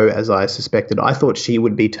didn't go as I suspected. I thought she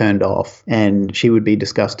would be turned off and she would be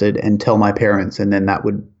disgusted and tell my parents, and then that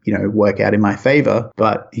would, work out in my favor.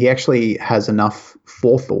 But he actually has enough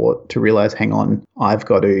forethought to realize, hang on, I've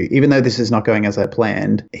got to, even though this is not going as I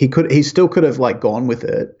planned, he still could have gone with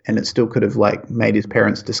it, and it still could have made his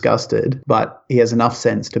parents disgusted, but he has enough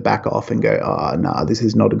sense to back off and go, nah, this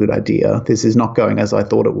is not a good idea. This is not going as I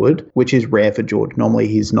thought it would, which is rare for George. Normally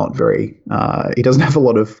he's not very, he doesn't have a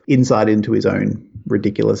lot of insight into his own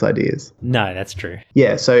ridiculous ideas. No, that's true.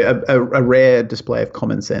 Yeah, so a rare display of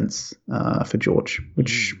common sense for George,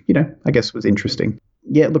 which, I guess was interesting.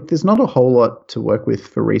 Yeah, look, there's not a whole lot to work with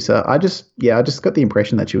for Risa. I just got the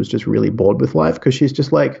impression that she was just really bored with life, because she's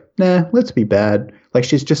just nah, let's be bad.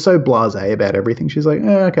 She's just so blasé about everything. She's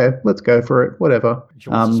okay, let's go for it, whatever. She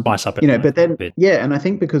wants to spice up it. But then, and I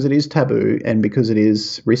think because it is taboo and because it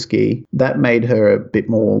is risky, that made her a bit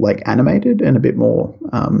more animated and a bit more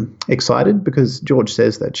excited, because George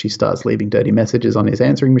says that she starts leaving dirty messages on his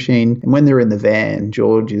answering machine. And when they're in the van,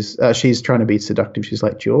 she's trying to be seductive. She's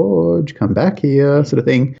like, George, come back here, sort of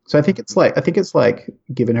thing. So I think it's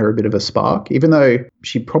given her a bit of a spark, even though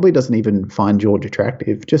she probably doesn't even find George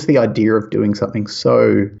attractive. Just the idea of doing something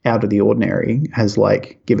so out of the ordinary has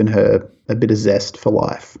given her a bit of zest for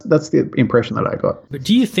life. That's the impression that I got. But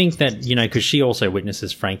do you think that, because she also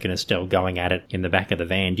witnesses Frank and Estelle going at it in the back of the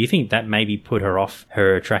van, do you think that maybe put her off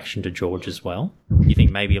her attraction to George as well? Do you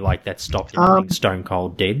think maybe that stopped her being stone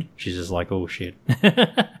cold dead? She's just oh shit.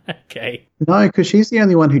 Okay. No, because she's the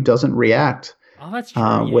only one who doesn't react. Oh, that's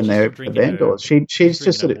true. When they're at the van doors. She's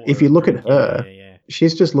just sort of, if you look at her,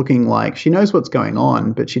 she's just looking like she knows what's going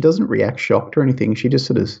on, but she doesn't react shocked or anything. She just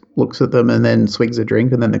sort of looks at them and then swigs a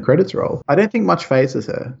drink, and then the credits roll. I don't think much phases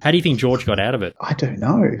her. How do you think George got out of it? I don't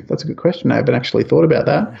know. That's a good question. I haven't actually thought about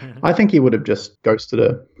that. I think he would have just ghosted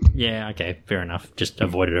her. Yeah, okay, fair enough. Just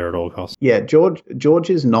avoided her at all costs. Yeah, George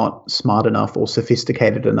is not smart enough or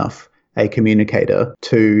sophisticated enough a communicator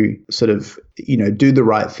to sort of, do the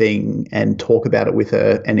right thing and talk about it with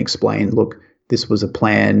her and explain, look, this was a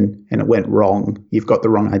plan and it went wrong. You've got the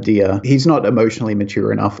wrong idea. He's not emotionally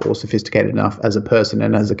mature enough or sophisticated enough as a person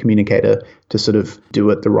and as a communicator to sort of do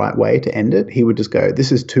it the right way to end it. He would just go,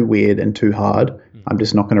 this is too weird and too hard. I'm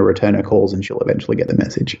just not going to return her calls, and she'll eventually get the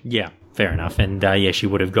message. Yeah, fair enough. And she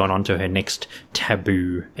would have gone on to her next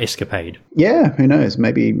taboo escapade. Yeah, who knows?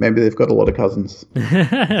 Maybe they've got a lot of cousins.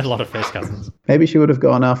 A lot of first cousins. Maybe she would have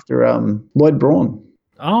gone after Lloyd Braun.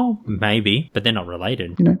 Oh, maybe, but they're not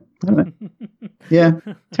related. I don't know. Yeah,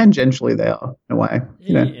 tangentially they are, in a way.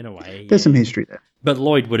 In a way, there's some history there. But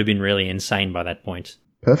Lloyd would have been really insane by that point.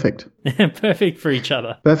 Perfect. Perfect for each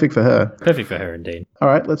other. Perfect for her. Perfect for her, indeed. All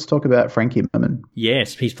right, let's talk about Frankie Merman.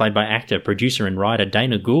 Yes, he's played by actor, producer and writer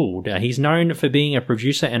Dana Gould. He's known for being a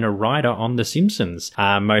producer and a writer on The Simpsons,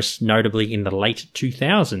 most notably in the late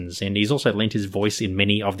 2000s, and he's also lent his voice in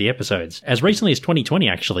many of the episodes. As recently as 2020,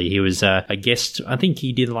 actually, he was a guest. I think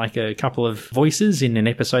he did a couple of voices in an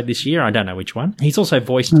episode this year. I don't know which one. He's also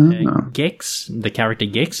voiced Gex, the character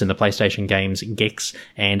Gex, in the PlayStation games Gex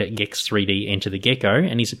and Gex 3D Enter the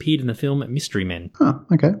Gecko, and he's appeared in the film Mystery Men. Oh,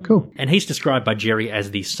 okay, cool. And he's described by Jerry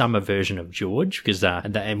as the summer version of George, because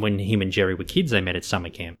when him and Jerry were kids, they met at summer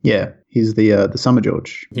camp. Yeah, he's the summer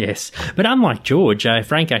George. Yes, but unlike George,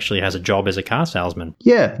 Frank actually has a job as a car salesman.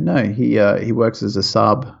 Yeah, no, he works as a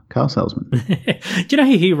Saab car salesman. Do you know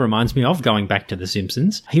who he reminds me of, going back to The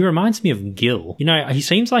Simpsons? He reminds me of Gil. He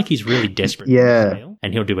seems like he's really desperate for a sale,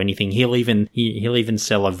 and he'll do anything. He'll even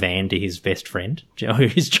sell a van to his best friend,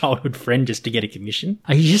 his childhood friend, just to get a commission.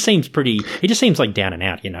 He just seems down and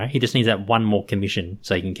out, He just needs that one more commission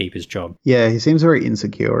so he can keep his job. Yeah, he seems very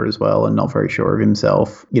insecure as well and not very sure of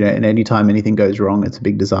himself. And anytime anything goes wrong, it's a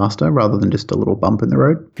big disaster rather than just a little bump in the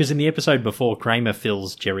road. Because in the episode before, Kramer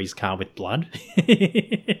fills Jerry's car with blood.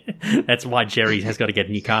 That's why Jerry has got to get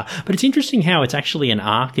a new car. But it's interesting how it's actually an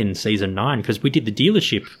arc in season 9, because we did the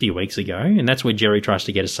dealership a few weeks ago, and that's where Jerry tries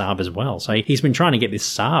to get a Saab as well. So he's been trying to get this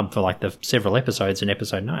Saab for the several episodes in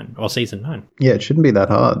episode 9 or season 9. Yeah, it shouldn't be that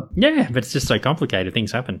hard. Yeah, but it's just so complicated.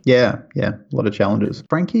 Things happen. Yeah, a lot of challenges.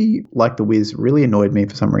 Frankie, like the Wiz, really annoyed me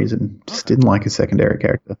for some reason. Just didn't like his secondary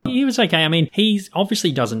character. He was okay. I mean, he's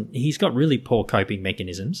obviously he's got really poor coping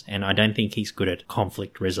mechanisms, and I don't think he's good at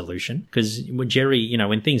conflict resolution, because when Jerry,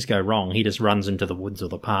 when things go wrong, he just runs into the woods or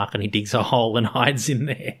the park and he digs a hole and hides in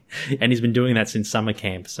there. And he's been doing that since summer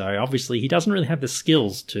camp. So obviously he doesn't really have the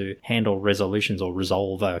skills to handle resolutions or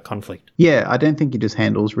resolve conflict. Yeah, I don't think he just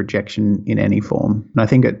handles rejection in any form. And I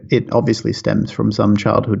think it obviously stems from some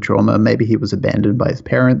childhood trauma. Maybe he was abandoned by his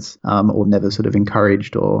parents or never sort of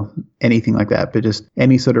encouraged or anything like that. But just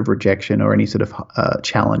any sort of rejection or any sort of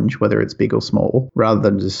challenge, whether it's big or small, rather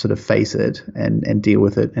than just sort of face it and deal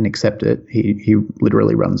with it and accept it, he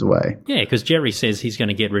literally runs away. Yeah, because Jerry says he's going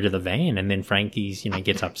to get rid of the van, and then Frankie's,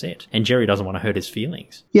 gets upset. And Jerry doesn't want to hurt his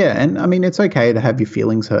feelings. Yeah, and I mean, it's okay to have your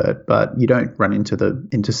feelings hurt, but you don't run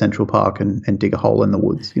into Central Park and dig a hole in the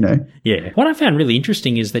woods, Yeah. What I found really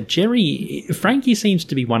interesting is that Frankie seems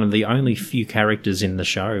to be one of the only few characters in the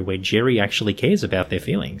show where Jerry actually cares about their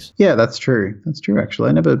feelings. Yeah, that's true. That's true, actually.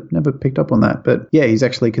 I never picked up on that. But yeah, he's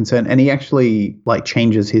actually concerned, and he actually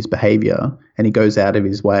changes his behavior, and he goes out of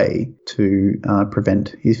his way to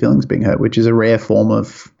prevent his feelings being hurt, which is a rare form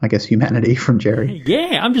of, I guess, humanity from Jerry.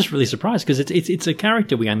 Yeah, I'm just really surprised because it's a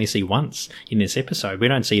character we only see once in this episode. We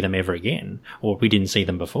don't see them ever again, or we didn't see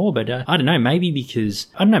them before. But I don't know, maybe because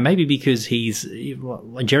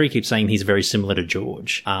Jerry keeps saying he's very similar to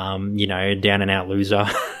George, down and out loser,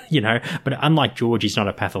 But unlike George, he's not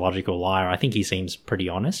a pathological liar. I think he seems pretty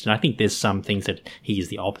honest, and I think there's some things that he is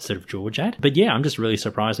the opposite of George at. But yeah, I'm just really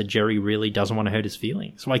surprised that Jerry really doesn't want to hurt his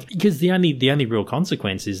feelings. Because the only real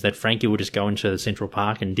consequence is that Frankie will just go into Central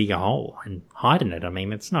Park and dig a hole and hide in it. I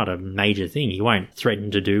mean, it's not a major thing. He won't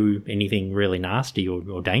threaten to do anything really nasty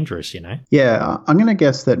or dangerous, Yeah, I'm going to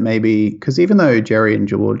guess that maybe, because even though Jerry and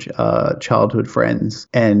George are childhood friends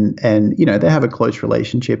and they have a close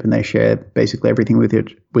relationship and they share basically everything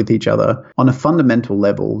with each other, on a fundamental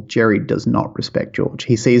level, Jerry does not respect George.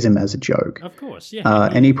 He sees him as a joke. Of course, yeah.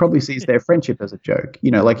 And he probably sees their friendship as a joke.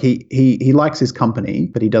 He likes his company,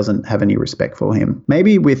 but he doesn't have any respect for him.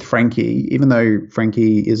 Maybe with Frankie, even though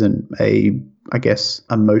Frankie isn't I guess,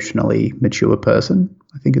 emotionally mature person,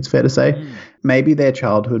 I think it's fair to say. Maybe their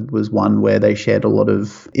childhood was one where they shared a lot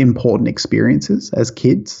of important experiences as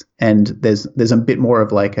kids, and there's a bit more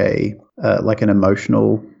of an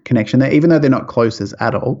emotional connection there. Even though they're not close as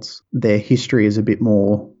adults, their history is a bit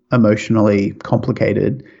more emotionally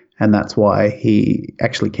complicated, and that's why he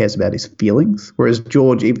actually cares about his feelings. Whereas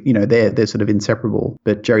George, they're sort of inseparable,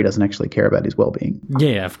 but Jerry doesn't actually care about his well-being.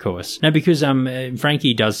 Yeah, of course. No, because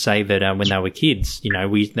Frankie does say that when they were kids,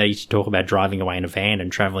 they used to talk about driving away in a van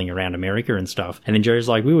and traveling around America and stuff. And then Jerry's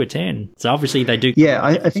like, we were 10. So obviously they do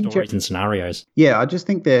I think stories and scenarios. Yeah, I just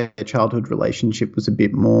think their childhood relationship was a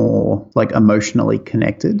bit more emotionally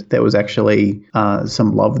connected. There was actually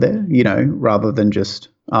some love there, rather than just,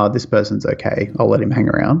 this person's okay, I'll let him hang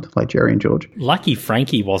around, like Jerry and George. Lucky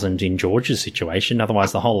Frankie wasn't in George's situation,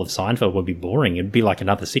 otherwise the whole of Seinfeld would be boring. It'd be like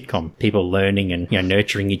another sitcom. People learning and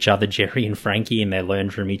nurturing each other, Jerry and Frankie, and they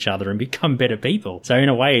learn from each other and become better people. So in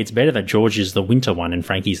a way, it's better that George is the winter one and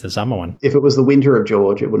Frankie's the summer one. If it was the winter of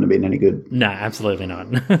George, it wouldn't have been any good. No, absolutely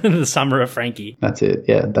not. The summer of Frankie. That's it.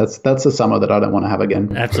 Yeah, that's a summer that I don't want to have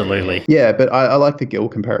again. Absolutely. Yeah, but I like the Gil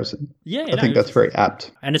comparison. Yeah, I think that's very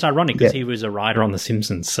apt. And it's ironic because he was a writer on The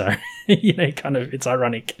Simpsons, so it's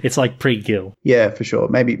ironic. It's like pre-Gil. Yeah, for sure.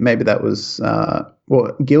 Maybe that was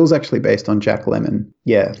Gil's actually based on Jack Lemmon.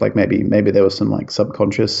 Yeah, maybe there was some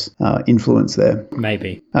subconscious influence there.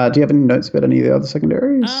 Maybe. Do you have any notes about any of the other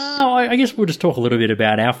secondaries? I guess we'll just talk a little bit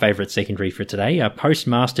about our favourite secondary for today,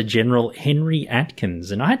 Postmaster General Henry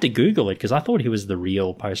Atkins. And I had to Google it because I thought he was the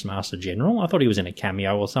real Postmaster General. I thought he was in a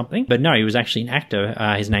cameo or something. But no, he was actually an actor.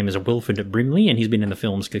 His name is Wilford Brimley, and he's been in the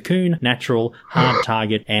films Cocoon, Natural, Hard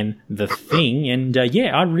Target, and The Thing. And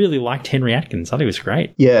I really liked Henry Atkins. I thought he was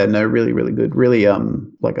great. Yeah, no, really, really good. Really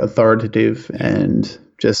authoritative and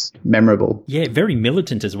just memorable. Yeah, very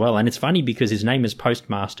militant as well. And it's funny because his name is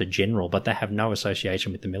Postmaster General, but they have no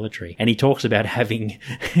association with the military. And he talks about playing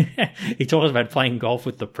golf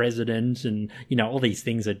with the president and, all these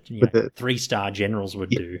things that 3-star generals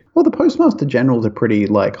would do. Well, the Postmaster General is a pretty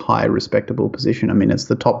high respectable position. I mean, it's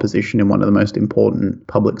the top position in one of the most important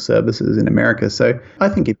public services in America. So I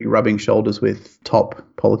think he'd be rubbing shoulders with top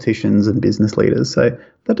politicians and business leaders. So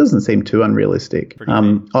that doesn't seem too unrealistic.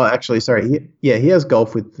 He has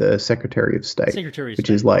golf with the Secretary of State, which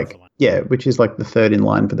is the third in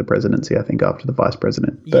line for the presidency, I think, after the vice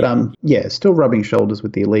president. But still rubbing shoulders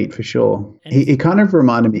with the elite for sure. He kind of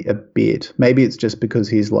reminded me a bit. Maybe it's just because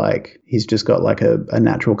he's just got a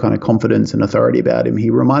natural kind of confidence and authority about him.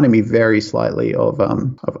 He reminded me very slightly of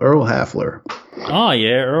Earl Hafler. Oh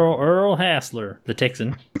yeah, Earl Hassler, the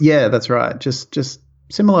Texan. Yeah, that's right. Just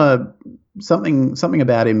similar. Something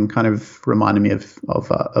about him kind of reminded me of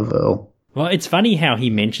Earl. Well, it's funny how he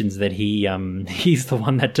mentions that he's the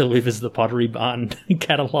one that delivers the Pottery Barn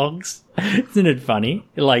catalogs. Isn't it funny?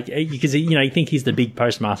 Like, because, you think he's the big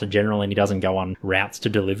postmaster general and he doesn't go on routes to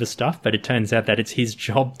deliver stuff, but it turns out that it's his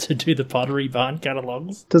job to do the Pottery Barn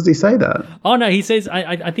catalogs. Does he say that? Oh, no, he says,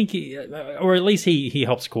 I think or at least he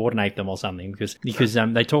helps coordinate them or something, because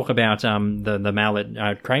they talk about the mail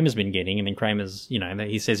that Kramer's been getting, and then Kramer's,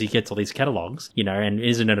 he says he gets all these catalogs, and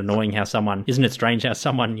isn't it strange how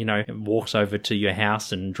someone, walks over to your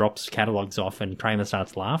house and drops catalogs off, and Kramer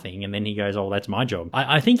starts laughing, and then he goes, oh, that's my job.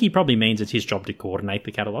 I think he probably means it's his job to coordinate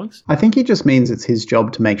the catalogs. I think he just means it's his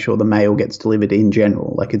job to make sure the mail gets delivered in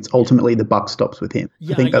general. Like, it's ultimately the buck stops with him.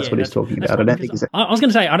 I think that's what he's talking about. I don't think I was going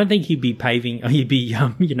to say, I don't think he'd be paving, he'd be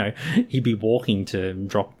walking to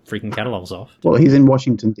drop freaking catalogs off. Well, he's in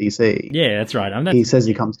Washington, D.C. Yeah, that's right. He says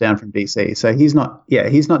he comes down from D.C., so he's not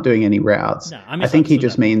doing any routes. No, I think he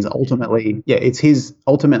just means ultimately,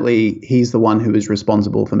 he's the one who is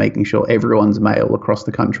responsible for making sure everyone's mail across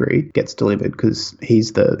the country gets delivered, because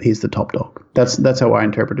he's the top dog. That's how I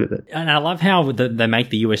interpreted it. And I love how they make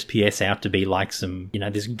the USPS out to be like some,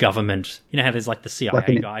 this government, how there's like the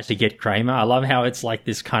CIA guys to get Kramer. I love how it's like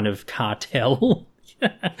this kind of cartel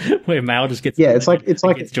where mail just gets it's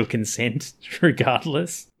like still consent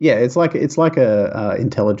regardless. Yeah, it's like a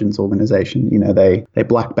intelligence organization. They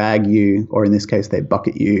black bag you, or in this case they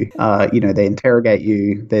bucket you. They interrogate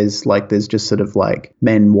you. There's just sort of like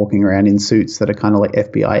men walking around in suits that are kind of like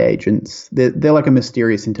FBI agents. They're like a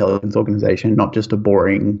mysterious intelligence organization, not just a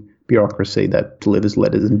boring bureaucracy that delivers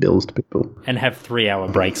letters and bills to people. And have 3-hour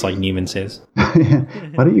breaks like Newman says.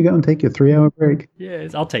 Why don't you go and take your 3-hour break?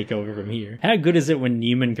 Yes, I'll take over from here. How good is it when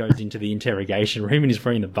Newman goes into the interrogation room and he's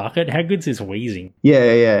wearing the bucket? How good's his wheezing?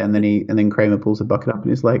 Yeah. And then Kramer pulls the bucket up and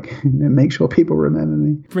he's like, make sure people remember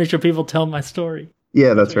me. Make sure people tell my story.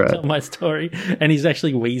 Yeah, that's right. Tell my story. And he's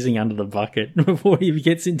actually wheezing under the bucket before he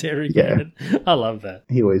gets interrogated. Yeah. I love that.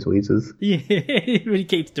 He always wheezes. Yeah, but he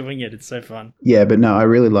keeps doing it. It's so fun. Yeah, but no, I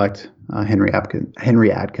really liked Henry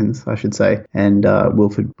Atkins, I should say, and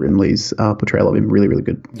Wilford Brimley's portrayal of him. Really, really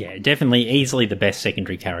good. Yeah, definitely easily the best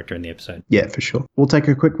secondary character in the episode. Yeah, for sure. We'll take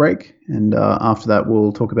a quick break, and after that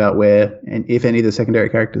we'll talk about where and if any of the secondary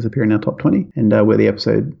characters appear in our top 20, and where the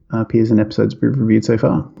episode appears in episodes we've reviewed so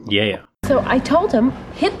far. Yeah. So I told him,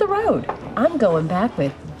 hit the road. I'm going back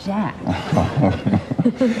with Jack.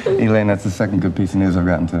 Elaine, that's the second good piece of news I've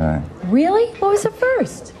gotten today. Really? What was the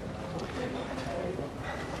first?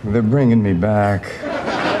 They're bringing me back.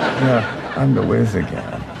 Yeah, I'm the Wiz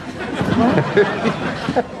again.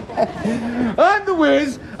 I'm the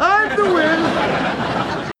Wiz! I'm the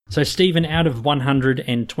Wiz! So, Stephen, out of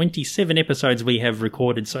 127 episodes we have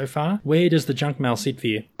recorded so far, where does the junk mail sit for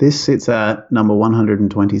you? This sits at number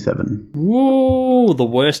 127. Whoa, the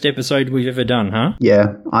worst episode we've ever done, huh?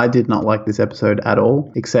 Yeah, I did not like this episode at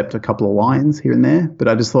all, except a couple of lines here and there, but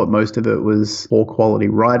I just thought most of it was poor quality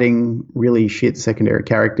writing, really shit secondary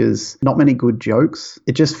characters, not many good jokes.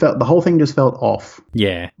 The whole thing just felt off.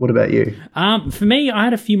 Yeah. What about you? For me, I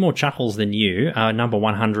had a few more chuckles than you, number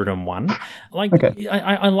 101. Okay.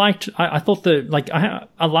 I thought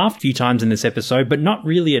I laughed a few times in this episode, but not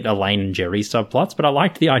really at Elaine and Jerry's subplots, but I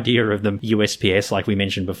liked the idea of the USPS, like we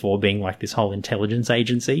mentioned before, being like this whole intelligence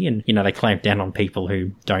agency, and, they clamp down on people who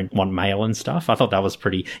don't want mail and stuff. I thought that was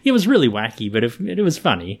it was really wacky, but it was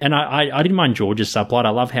funny. And I didn't mind George's subplot. I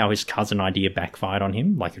love how his cousin idea backfired on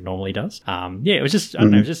him, like it normally does. It was just, I don't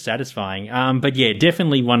know, it was just satisfying. But yeah,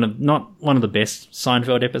 definitely not one of the best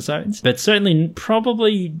Seinfeld episodes, but certainly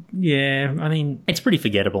probably, it's pretty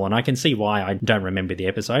forgettable, and I can see why I don't remember the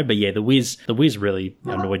episode. But yeah, the Wiz really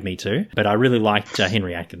annoyed me too. But I really liked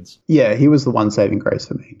Henry Atkins. Yeah, he was the one saving grace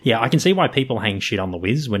for me. Yeah, I can see why people hang shit on the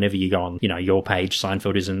Wiz whenever you go on, your page,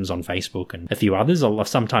 Seinfeldisms on Facebook and a few others.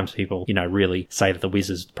 Sometimes people, really say that the Wiz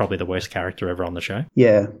is probably the worst character ever on the show.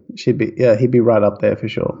 Yeah, he'd be right up there for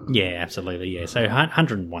sure. Yeah, absolutely. Yeah, so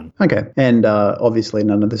 101. Okay, and obviously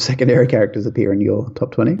none of the secondary characters appear in your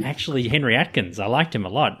top 20. Actually, Henry Atkins, I liked him a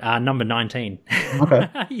lot. Number 19. Okay.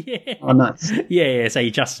 Yeah. Oh, nice. Yeah, so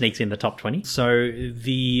he just sneaks in the top 20. So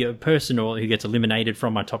the person who gets eliminated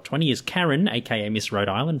from my top 20 is Karen, aka Miss Rhode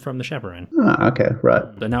Island from The Chaperone. Oh, okay, right.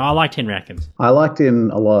 But no, I liked Henry Atkins. I liked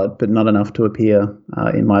him a lot, but not enough to appear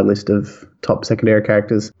in my list of top secondary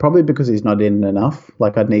characters, probably because he's not in enough.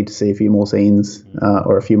 Like, I'd need to see a few more scenes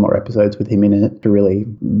or a few more episodes with him in it to really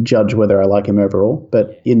judge whether I like him overall.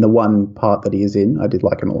 But in the one part that he is in, I did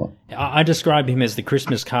like him a lot. I describe him as the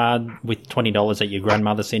Christmas card with $20 that your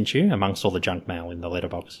grandmother sent you amongst all the junk mail in the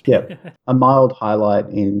letterbox. Yeah, a mild highlight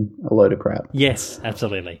in a load of crap. Yes,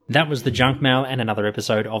 absolutely. That was the junk mail and another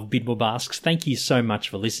episode of Bidwell Asks. Thank you so much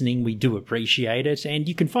for listening. We do appreciate it. And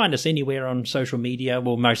you can find us anywhere on social media,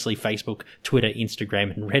 well, mostly Facebook, Twitter,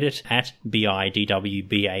 Instagram, and Reddit at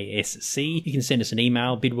BIDWBASC. You can send us an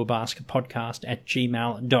email,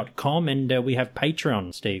 bidwellbaskpodcast@gmail.com. And we have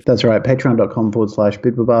Patreon, Steve. That's right,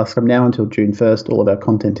 patreon.com/bidwellbask. From now until June 1st, all of our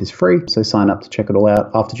content is free, so sign up to check it all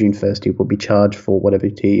out. After June 1st, you will be charged for whatever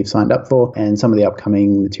tier you've signed up for. And some of the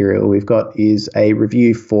upcoming material we've got is a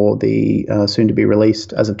review for the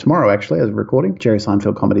soon-to-be-released, as of tomorrow actually, as of recording, Jerry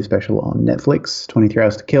Seinfeld comedy special on Netflix, 23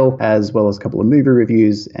 Hours to Kill, as well as a couple of movie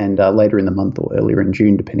reviews. And later in the month or earlier in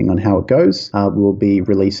June, depending on how it goes, we'll be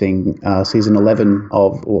releasing season 11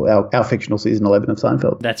 of, or our fictional season 11 of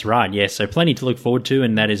Seinfeld. That's right, yes. So plenty to look forward to,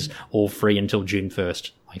 and that is all free until June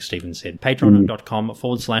 1st. Like Stephen said,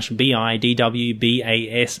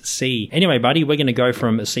 patreon.com/BIDWBASC. Anyway, buddy, we're going to go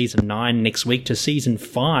from season 9 next week to season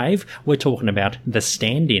 5. We're talking about The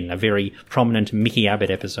Stand-In, a very prominent Mickey Abbott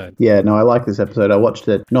episode. Yeah, no, I like this episode. I watched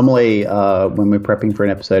it. Normally, when we're prepping for an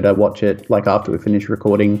episode, I watch it like after we finish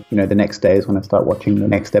recording. You know, the next day is when I start watching the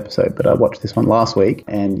next episode. But I watched this one last week,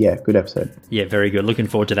 and yeah, good episode. Yeah, very good. Looking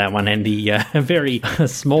forward to that one, and the very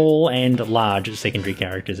small and large secondary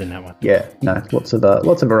characters in that one. Yeah, no, lots of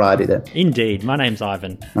variety there. Indeed. My name's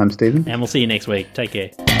Ivan. I'm Stephen. And we'll see you next week. Take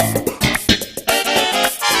care.